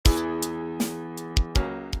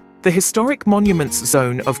The Historic Monuments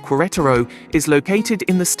Zone of Querétaro is located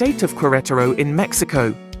in the state of Querétaro in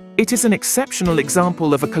Mexico. It is an exceptional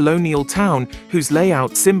example of a colonial town whose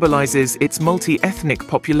layout symbolizes its multi-ethnic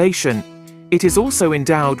population. It is also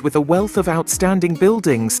endowed with a wealth of outstanding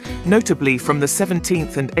buildings, notably from the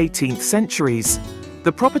 17th and 18th centuries.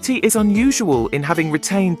 The property is unusual in having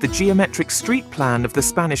retained the geometric street plan of the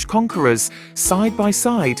Spanish conquerors, side by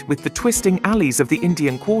side with the twisting alleys of the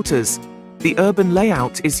Indian quarters. The urban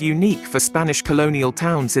layout is unique for Spanish colonial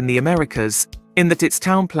towns in the Americas, in that its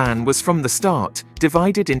town plan was from the start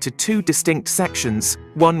divided into two distinct sections,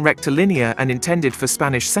 one rectilinear and intended for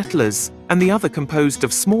Spanish settlers, and the other composed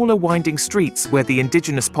of smaller winding streets where the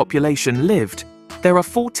indigenous population lived. There are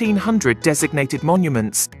 1,400 designated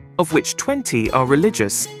monuments, of which 20 are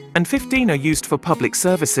religious and 15 are used for public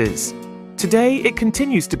services. Today, it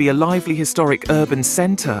continues to be a lively historic urban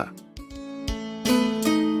center.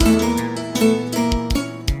 Thank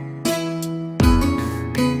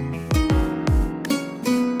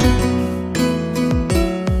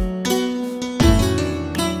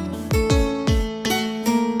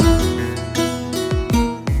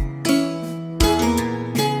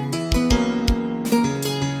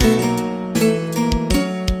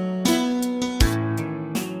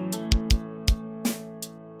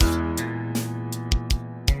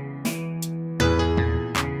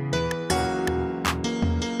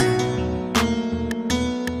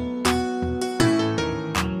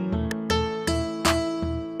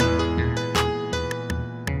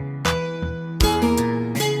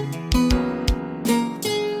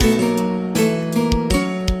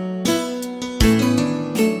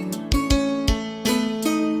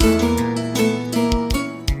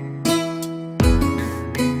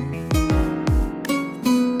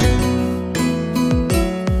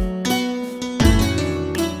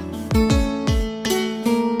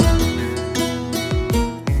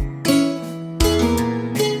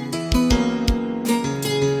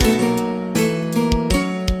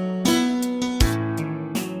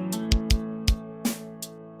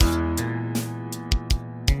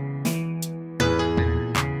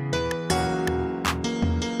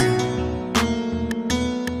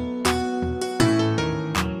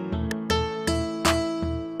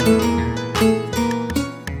you.